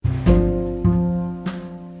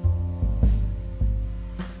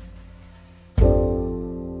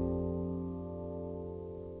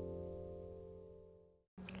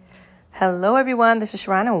Hello, everyone. This is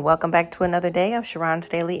Sharon, and welcome back to another day of Sharon's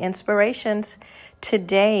Daily Inspirations.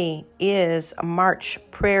 Today is March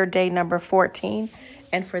prayer day number 14,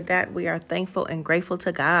 and for that, we are thankful and grateful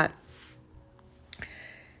to God.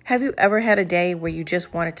 Have you ever had a day where you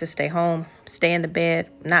just wanted to stay home, stay in the bed,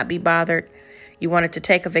 not be bothered? You wanted to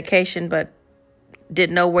take a vacation, but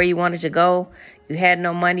didn't know where you wanted to go. You had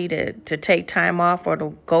no money to take time off or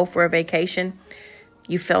to go for a vacation.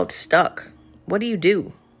 You felt stuck. What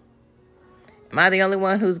do? Am I the only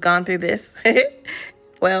one who's gone through this?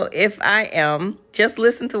 Well, if I am, just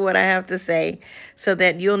listen to what I have to say so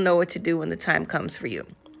that you'll know what to do when the time comes for you.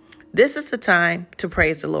 This is the time to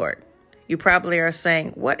praise the Lord. You probably are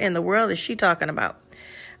saying, what in the world is she talking about?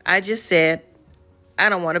 I just said, I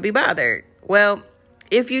don't want to be bothered. Well,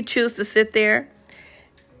 if you choose to sit there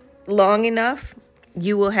long enough,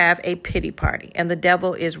 you will have a pity party. And the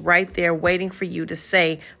devil is right there waiting for you to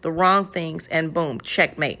say the wrong things and boom,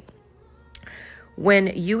 checkmate. When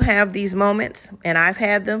you have these moments, and I've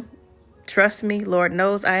had them, trust me, Lord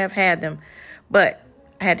knows I have had them, but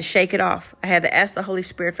I had to shake it off. I had to ask the Holy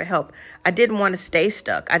Spirit for help. I didn't want to stay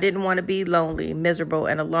stuck. I didn't want to be lonely, miserable,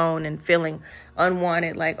 and alone and feeling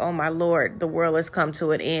unwanted, like, oh my Lord, the world has come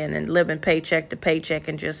to an end and living paycheck to paycheck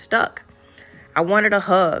and just stuck. I wanted a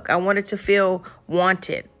hug. I wanted to feel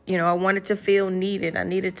wanted. I wanted to feel needed. I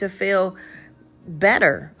needed to feel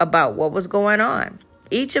better about what was going on.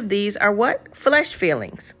 Each of these are what? Flesh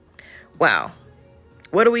feelings. Wow.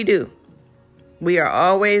 What do? We are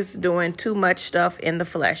always doing too much stuff in the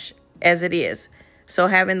flesh as it is. So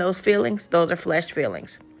having those feelings, those are flesh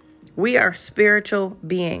feelings. We are spiritual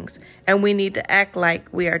beings, and we need to act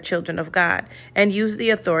like we are children of God and use the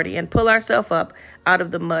authority and pull ourselves up out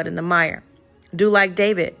of the mud and the mire. Do like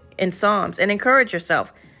David in Psalms and encourage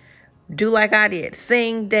yourself. Do like I did.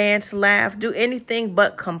 Sing, dance, laugh, do anything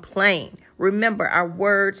but complain. Remember, our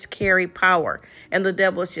words carry power, and the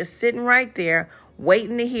devil is just sitting right there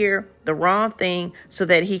waiting to hear the wrong thing so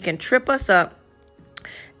that he can trip us up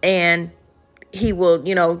and he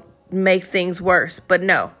will, make things worse. But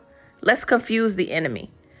no, let's confuse the enemy.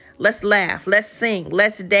 Let's laugh, let's sing,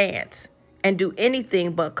 let's dance, and do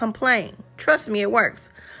anything but complain. Trust me, it works.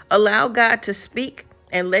 Allow God to speak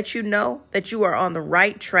and let you know that you are on the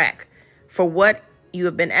right track for what you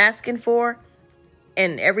have been asking for.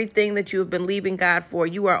 And everything that you have been leaving God for,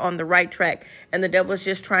 you are on the right track. And the devil is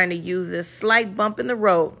just trying to use this slight bump in the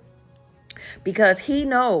road because he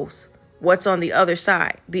knows what's on the other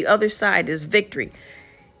side. The other side is victory.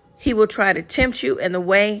 He will try to tempt you in the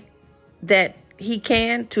way that he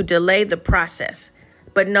can to delay the process.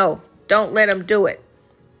 But no, don't let him do it.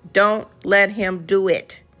 Don't let him do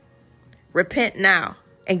it. Repent now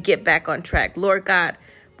and get back on track. Lord God,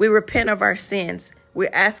 we repent of our sins. We're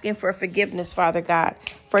asking for forgiveness, Father God,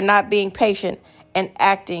 for not being patient and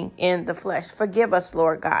acting in the flesh. Forgive us,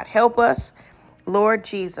 Lord God. Help us, Lord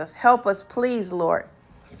Jesus. Help us, please, Lord.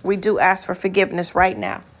 We do ask for forgiveness right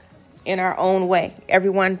now in our own way.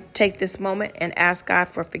 Everyone take this moment and ask God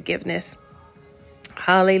for forgiveness.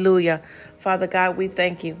 Hallelujah. Father God, we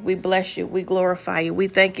thank you. We bless you. We glorify you. We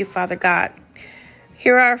thank you, Father God.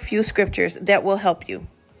 Here are a few scriptures that will help you.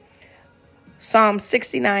 Psalm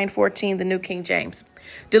 69:14, the New King James.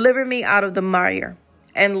 Deliver me out of the mire,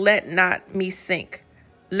 and let not me sink.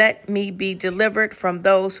 Let me be delivered from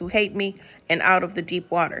those who hate me, and out of the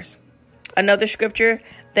deep waters. Another scripture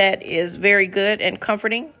that is very good and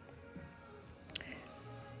comforting.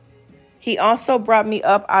 He also brought me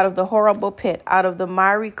up out of the horrible pit, out of the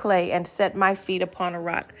miry clay, and set my feet upon a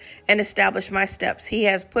rock, and established my steps. He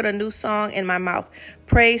has put a new song in my mouth.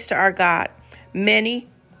 Praise to our God. Many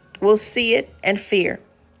will see it and fear,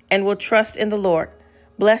 and will trust in the Lord.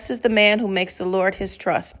 Blessed is the man who makes the Lord his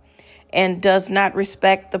trust, and does not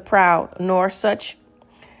respect the proud, nor such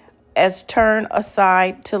as turn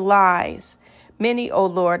aside to lies. Many, O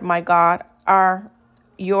Lord, my God, are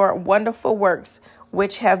your wonderful works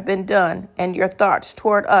which have been done, and your thoughts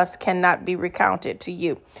toward us cannot be recounted to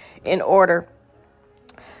you. In order,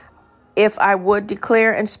 if I would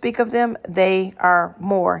declare and speak of them, they are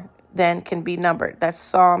more than can be numbered. That's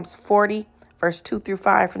Psalms 40, verse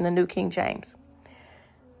 2-5 from the New King James.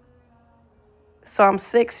 Psalm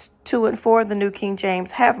 6, 2 and 4, the New King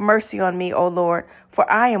James. Have mercy on me, O Lord, for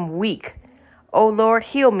I am weak. O Lord,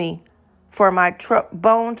 heal me, for my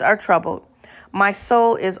bones are troubled. My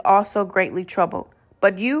soul is also greatly troubled.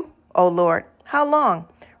 But you, O Lord, how long?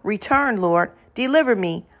 Return, Lord, deliver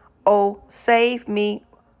me. O save me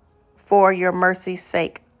for your mercy's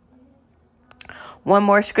sake. One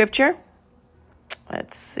more scripture.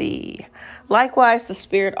 Let's see. Likewise, the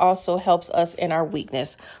Spirit also helps us in our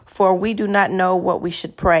weakness, for we do not know what we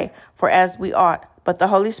should pray for as we ought. but the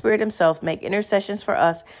Holy Spirit himself make intercessions for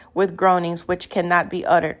us with groanings which cannot be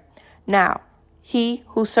uttered. Now, he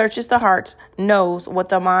who searches the hearts knows what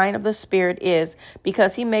the mind of the Spirit is,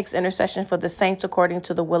 because he makes intercession for the saints according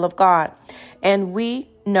to the will of God. And we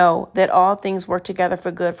know that all things work together for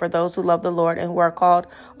good for those who love the Lord and who are called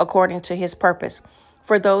according to his purpose.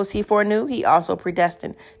 For those he foreknew, he also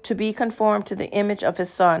predestined to be conformed to the image of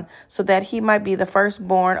his Son, so that he might be the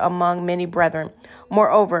firstborn among many brethren.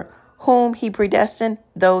 Moreover, whom he predestined,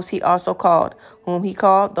 those he also called. Whom he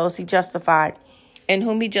called, those he justified. And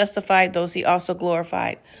whom he justified, those he also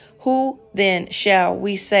glorified. Who then shall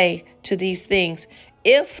we say to these things?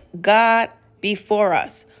 If God be for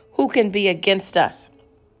us, who can be against us?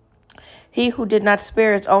 He who did not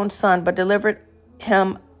spare his own Son, but delivered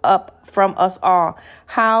him up from us all,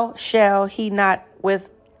 how shall he not with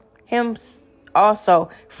him also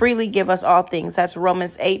freely give us all things? That's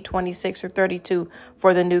Romans 8:26-32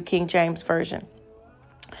 for the New King James Version.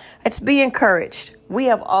 Let's be encouraged. We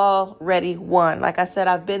have already won. Like I said,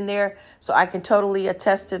 I've been there, so I can totally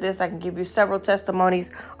attest to this. I can give you several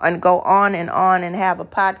testimonies and go on and have a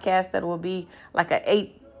podcast that will be like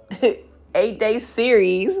a 8-day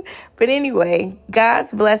series. But anyway,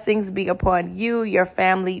 God's blessings be upon you, your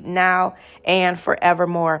family, now and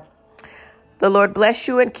forevermore. The Lord bless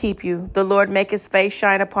you and keep you. The Lord make his face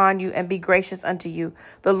shine upon you and be gracious unto you.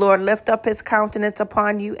 The Lord lift up his countenance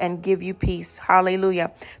upon you and give you peace.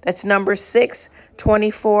 Hallelujah. That's Numbers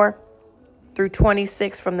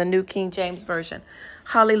 6:24-26 from the New King James Version.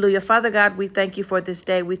 Hallelujah. Father God, we thank you for this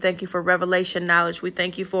day. We thank you for revelation knowledge. We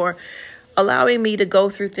thank you for allowing me to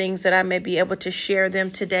go through things that I may be able to share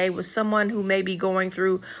them today with someone who may be going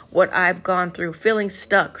through what I've gone through, feeling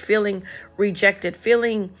stuck, feeling rejected,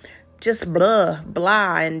 feeling just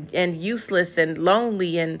blah and useless and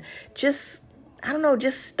lonely and just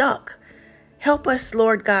stuck. Help us,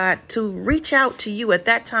 Lord God, to reach out to you at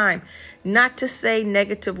that time, not to say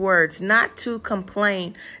negative words, not to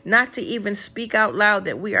complain, not to even speak out loud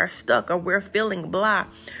that we are stuck or we're feeling blah,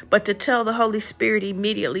 but to tell the Holy Spirit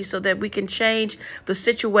immediately so that we can change the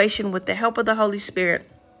situation with the help of the Holy Spirit,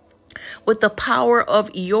 with the power of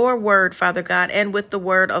your word, Father God, and with the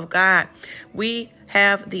word of God. We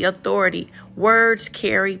have the authority. Words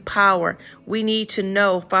carry power. We need to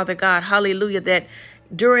know, Father God, hallelujah, that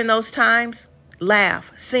during those times, laugh,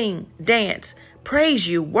 sing, dance, praise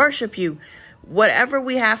you, worship you. Whatever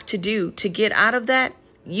we have to do to get out of that,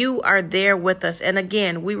 you are there with us. And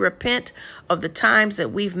again, we repent of the times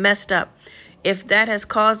that we've messed up. If that has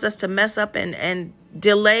caused us to mess up and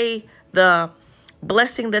delay the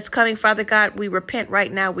blessing that's coming, Father God, we repent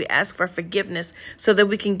right now. We ask for forgiveness so that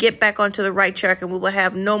we can get back onto the right track and we will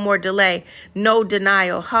have no more delay, no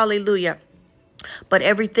denial. Hallelujah. But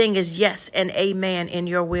everything is yes and amen in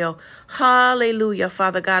your will. Hallelujah,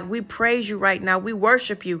 Father God. We praise you right now. We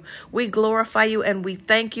worship you. We glorify you and we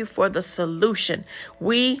thank you for the solution.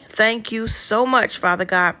 We thank you so much, Father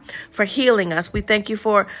God, for healing us. We thank you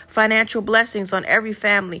for financial blessings on every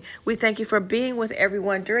family. We thank you for being with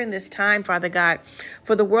everyone during this time, Father God,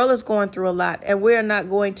 for the world is going through a lot and we're not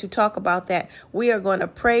going to talk about that. We are going to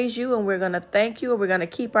praise you and we're going to thank you and we're going to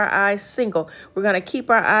keep our eyes single. We're going to keep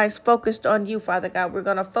our eyes focused on you, Father God. We're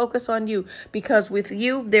going to focus on you because with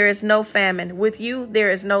you, there is no famine. With you, there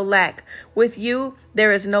is no lack. With you,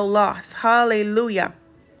 there is no loss. Hallelujah.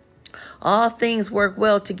 All things work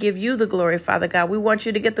well to give you the glory, Father God. We want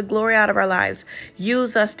you to get the glory out of our lives.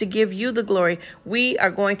 Use us to give you the glory. We are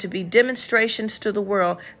going to be demonstrations to the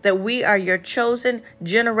world that we are your chosen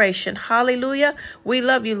generation. Hallelujah. We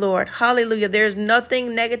love you, Lord. Hallelujah. There's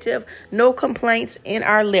nothing negative, no complaints in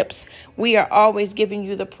our lips. We are always giving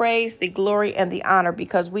you the praise, the glory, and the honor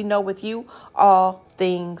because we know with you all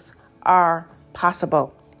things are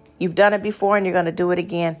possible. You've done it before and you're going to do it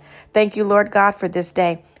again. Thank you, Lord God, for this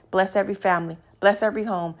day. Bless every family. Bless every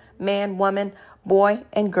home, man, woman, boy,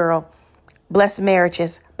 and girl. Bless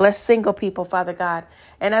marriages. Bless single people, Father God.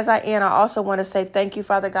 And as I end, I also want to say thank you,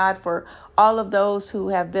 Father God, for all of those who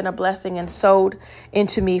have been a blessing and sowed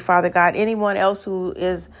into me, Father God. Anyone else who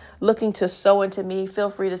is looking to sow into me, feel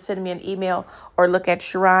free to send me an email or look at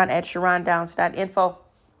Sharon at SharonDowns.info.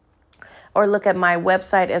 Or look at my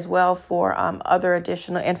website as well for other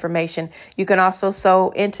additional information. You can also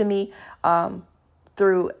sow into me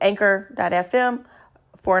through Anchor.fm,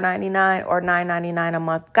 $4.99 or $9.99 a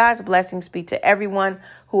month. God's blessings be to everyone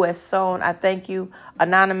who has sown. I thank you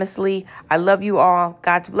anonymously. I love you all.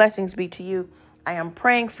 God's blessings be to you. I am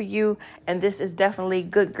praying for you, and this is definitely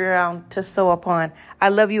good ground to sow upon. I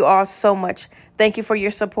love you all so much. Thank you for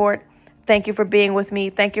your support. Thank you for being with me.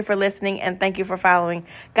 Thank you for listening, and thank you for following.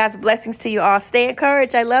 God's blessings to you all. Stay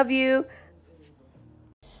encouraged. I love you.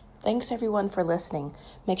 Thanks everyone for listening.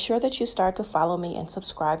 Make sure that you start to follow me and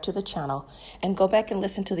subscribe to the channel and go back and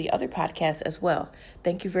listen to the other podcasts as well.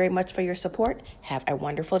 Thank you very much for your support. Have a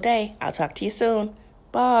wonderful day. I'll talk to you soon.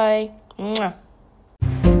 Bye. Mwah.